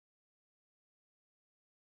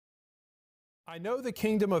I know the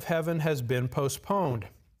kingdom of heaven has been postponed.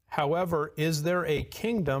 However, is there a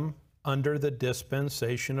kingdom under the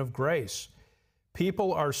dispensation of grace?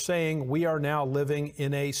 People are saying we are now living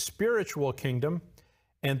in a spiritual kingdom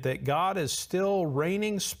and that God is still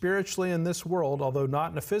reigning spiritually in this world, although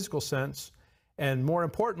not in a physical sense, and more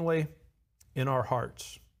importantly, in our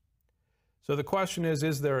hearts. So the question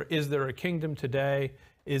is there a kingdom today?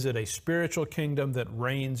 Is it a spiritual kingdom that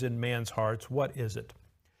reigns in man's hearts? What is it?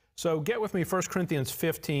 So get with me 1 Corinthians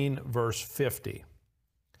 15, verse 50.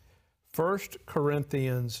 1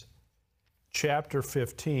 Corinthians chapter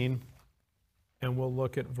 15, and we'll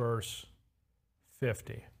look at verse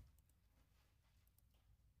 50.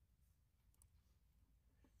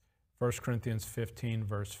 1 Corinthians 15,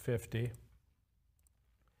 verse 50.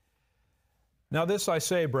 Now this I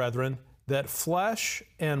say, brethren, that flesh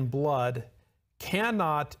and blood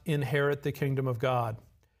cannot inherit the kingdom of God,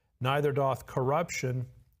 neither doth corruption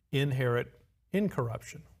inherit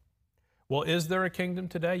incorruption. Well, is there a kingdom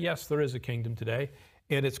today? Yes, there is a kingdom today,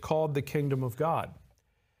 and it's called the kingdom of God.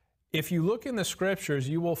 If you look in the scriptures,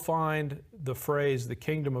 you will find the phrase, the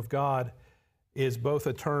kingdom of God, is both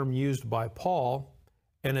a term used by Paul,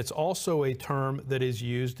 and it's also a term that is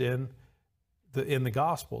used in the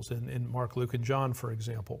Gospels, in Mark, Luke, and John, for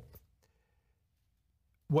example.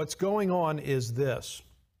 What's going on is this.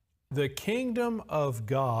 The kingdom of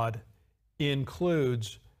God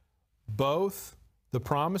includes both the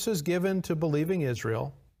promises given to believing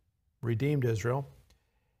Israel, redeemed Israel,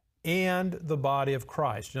 and the body of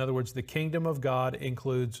Christ. In other words, the kingdom of God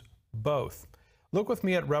includes both. Look with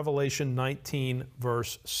me at Revelation 19,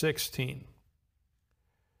 verse 16.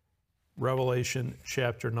 Revelation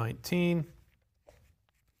chapter 19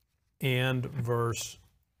 and verse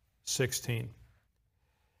 16.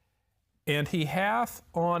 And he hath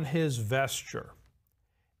on his vesture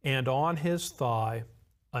and on his thigh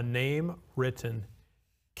a name written,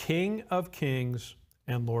 King of Kings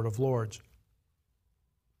and Lord of Lords.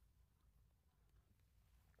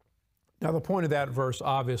 Now the point of that verse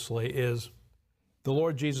obviously is the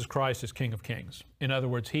Lord Jesus Christ is King of Kings. In other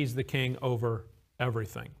words, He's the King over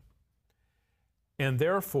everything. And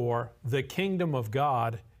therefore, the kingdom of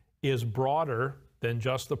God is broader than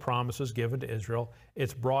just the promises given to Israel.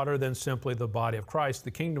 It's broader than simply the body of Christ.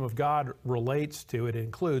 The kingdom of God relates to, it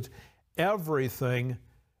includes everything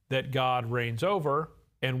that God reigns over.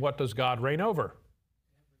 And what does God reign over?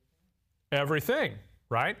 Everything,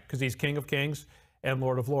 right? Because He's King of Kings and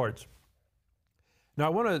Lord of Lords. Now I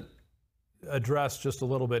want to address just a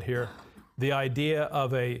little bit here the idea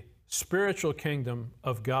of a spiritual kingdom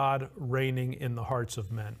of God reigning in the hearts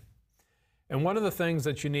of men. And one of the things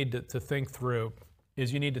that you need to think through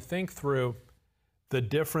is you need to think through the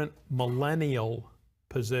different millennial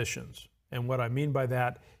positions. And what I mean by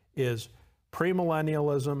that is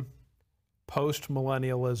premillennialism,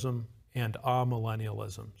 postmillennialism, and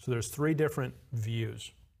amillennialism. So there's three different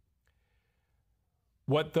views.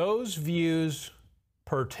 What those views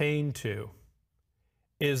pertain to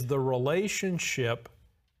is the relationship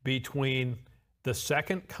between the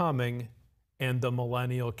second coming and the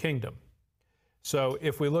millennial kingdom. So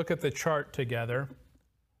if we look at the chart together,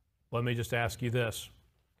 let me just ask you this.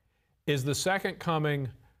 Is the second coming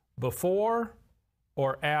before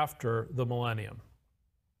or after the millennium?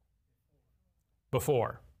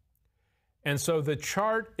 Before. And so the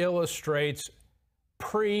chart illustrates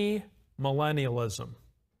pre-millennialism,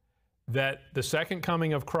 that the second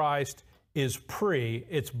coming of Christ is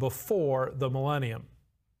it's before the millennium.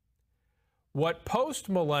 What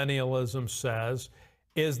postmillennialism says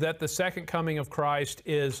is that the second coming of Christ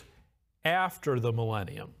is after the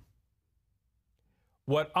millennium.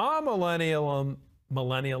 What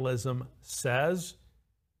amillennialism says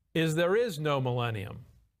is there is no millennium.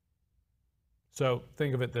 So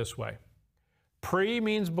think of it this way. Pre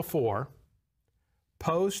means before,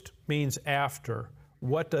 post means after.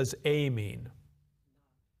 What does a mean?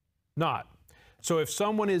 Not. So if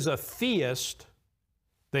someone is a theist,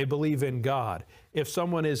 they believe in God. If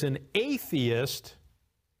someone is an atheist,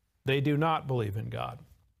 they do not believe in God.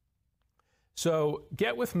 So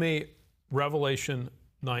get with me Revelation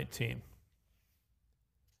 19.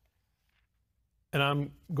 And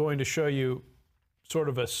I'm going to show you sort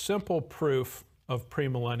of a simple proof of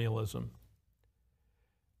premillennialism.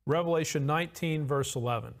 Revelation 19, verse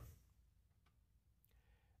 11.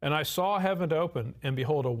 And I saw heaven open, and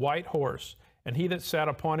behold, a white horse, and he that sat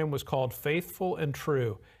upon him was called Faithful and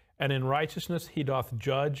True, and in righteousness he doth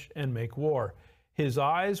judge and make war. His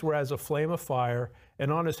eyes were as a flame of fire,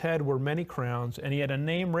 and on his head were many crowns, and he had a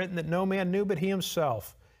name written that no man knew but he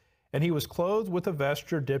himself. And he was clothed with a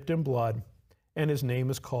vesture dipped in blood, and his name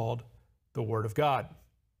is called the Word of God.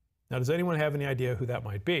 Now, does anyone have any idea who that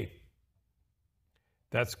might be?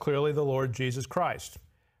 That's clearly the Lord Jesus Christ.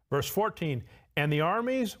 Verse 14, and the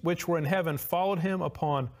armies which were in heaven followed him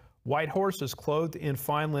upon white horses, clothed in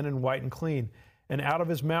fine linen, white and clean. And out of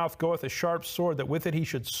his mouth goeth a sharp sword, that with it he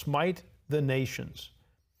should smite the nations.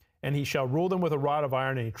 And he shall rule them with a rod of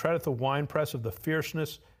iron, and he treadeth the winepress of the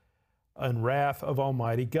fierceness and wrath of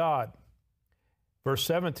Almighty God. Verse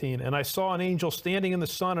 17, and I saw an angel standing in the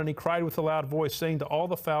sun, and he cried with a loud voice, saying to all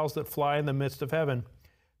the fowls that fly in the midst of heaven,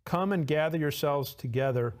 come and gather yourselves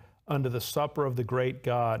together unto the supper of the great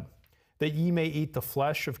God, that ye may eat the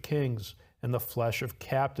flesh of kings, and the flesh of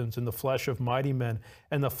captains, and the flesh of mighty men,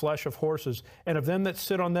 and the flesh of horses, and of them that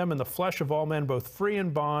sit on them, and the flesh of all men, both free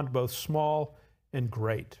and bond, both small and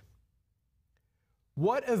great.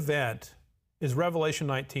 What event is Revelation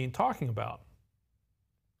 19 talking about?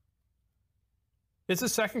 It's the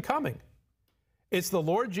second coming. It's the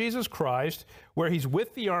Lord Jesus Christ, where he's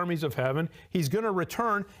with the armies of heaven. He's going to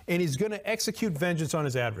return, and he's going to execute vengeance on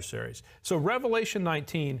his adversaries. So Revelation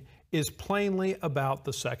 19 is plainly about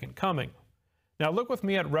the second coming. Now look with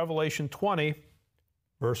me at Revelation 20,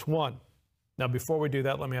 verse 1. Now before we do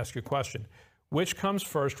that, let me ask you a question. Which comes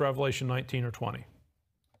first, Revelation 19 or 20?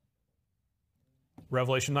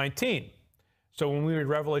 Revelation 19. So when we read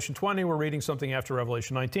Revelation 20, we're reading something after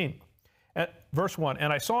Revelation 19. At verse 1,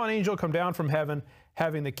 and I saw an angel come down from heaven,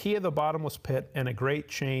 having the key of the bottomless pit and a great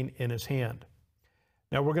chain in his hand.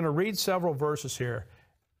 Now we're going to read several verses here,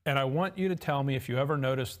 and I want you to tell me if you ever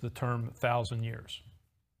noticed the term 1,000 years.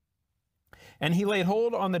 And he laid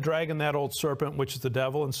hold on the dragon, that old serpent, which is the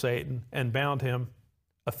devil and Satan, and bound him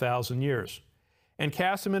 1,000 years, and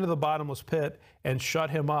cast him into the bottomless pit, and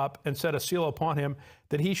shut him up, and set a seal upon him,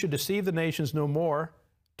 that he should deceive the nations no more,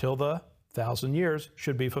 till the 1,000 years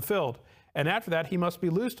should be fulfilled. And after that he must be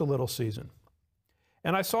loosed a little season.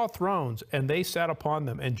 And I saw thrones, and they sat upon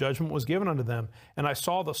them, and judgment was given unto them. And I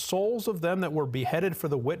saw the souls of them that were beheaded for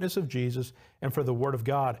the witness of Jesus and for the word of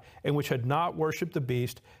God, and which had not worshipped the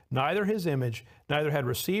beast, neither his image, neither had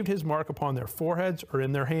received his mark upon their foreheads or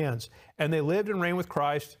in their hands. And they lived and reigned with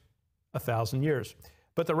Christ 1,000 years.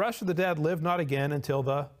 But the rest of the dead lived not again until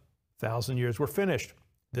the 1,000 years were finished.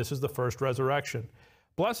 This is the first resurrection.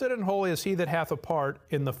 Blessed and holy is he that hath a part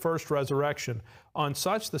in the first resurrection. On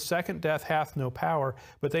such the second death hath no power,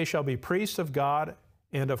 but they shall be priests of God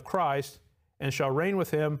and of Christ, and shall reign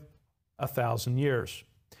with him 1,000 years.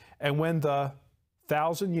 And when the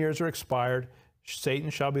 1,000 years are expired, Satan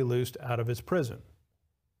shall be loosed out of his prison.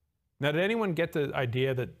 Now, did anyone get the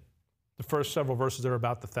idea that the first several verses are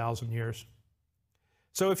about the 1,000 years?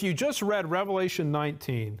 So if you just read Revelation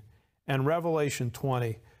 19 and Revelation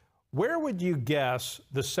 20, where would you guess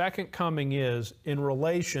the second coming is in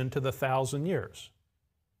relation to the 1,000 years?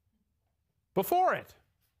 Before it.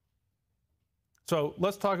 So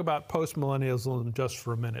let's talk about postmillennialism just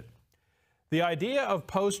for a minute. The idea of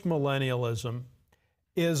postmillennialism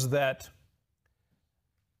is that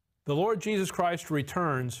the Lord Jesus Christ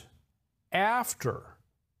returns after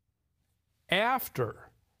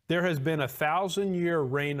there has been a 1,000-year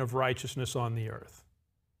reign of righteousness on the earth.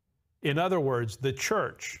 In other words, the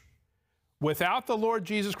church, without the Lord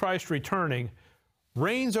Jesus Christ returning,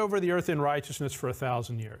 reigns over the earth in righteousness for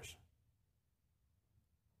 1,000 years.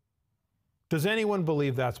 Does anyone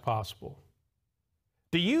believe that's possible?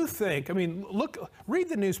 Do you think, read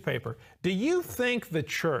the newspaper. Do you think the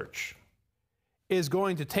church is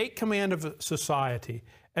going to take command of society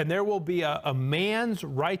and there will be a man's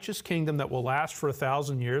righteous kingdom that will last for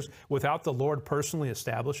 1,000 years without the Lord personally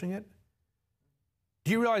establishing it?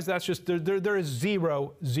 Do you realize that's just, there is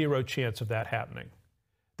zero chance of that happening.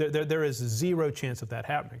 There is zero chance of that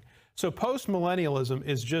happening. So postmillennialism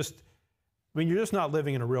is just, you're just not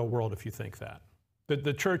living in a real world if you think that.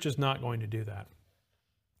 The church is not going to do that.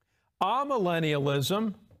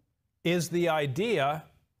 Amillennialism is the idea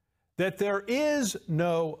that there is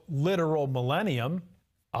no literal millennium,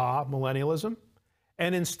 millennialism,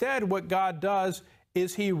 and instead what God does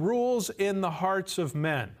is he rules in the hearts of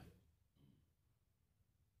men.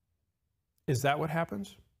 Is that what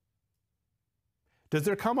happens? Does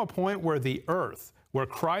there come a point where the earth, where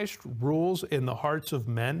Christ rules in the hearts of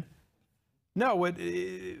men? No,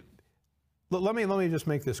 let me just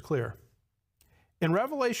make this clear. In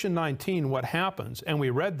Revelation 19, what happens, and we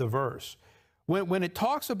read the verse, when it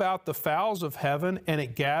talks about the fowls of heaven and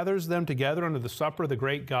it gathers them together under the supper of the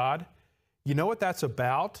great God, you know what that's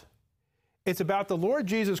about? It's about the Lord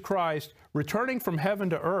Jesus Christ returning from heaven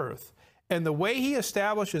to earth. And the way he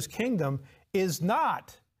establishes kingdom is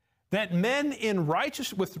not that men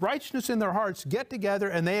with righteousness in their hearts get together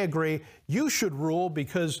and they agree, you should rule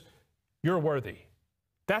because you're worthy.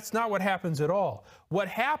 That's not what happens at all. What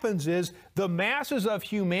happens is the masses of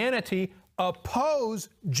humanity oppose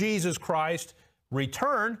Jesus Christ's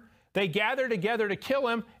return. They gather together to kill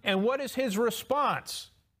him, and what is his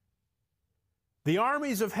response? The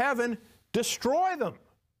armies of heaven destroy them.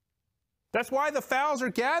 That's why the fowls are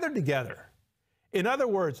gathered together. In other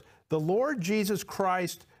words, the Lord Jesus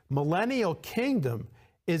Christ's millennial kingdom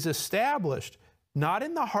is established not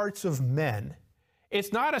in the hearts of men.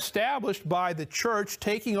 It's not established by the church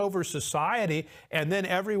taking over society and then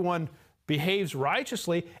everyone behaves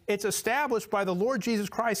righteously. It's established by the Lord Jesus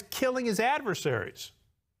Christ killing his adversaries.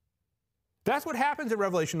 That's what happens in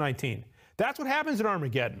Revelation 19. That's what happens in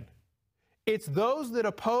Armageddon. It's those that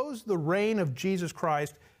oppose the reign of Jesus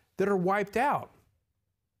Christ that are wiped out.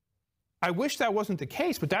 I wish that wasn't the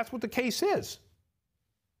case, but that's what the case is.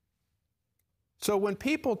 So when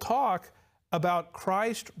people talk about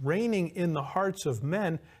Christ reigning in the hearts of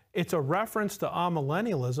men, it's a reference to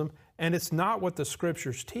amillennialism, and it's not what the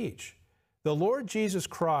Scriptures teach. The Lord Jesus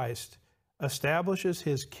Christ establishes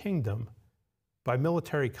his kingdom by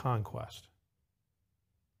military conquest.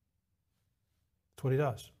 That's what he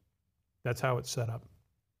does. That's how it's set up.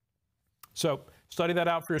 So study that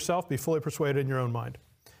out for yourself. Be fully persuaded in your own mind.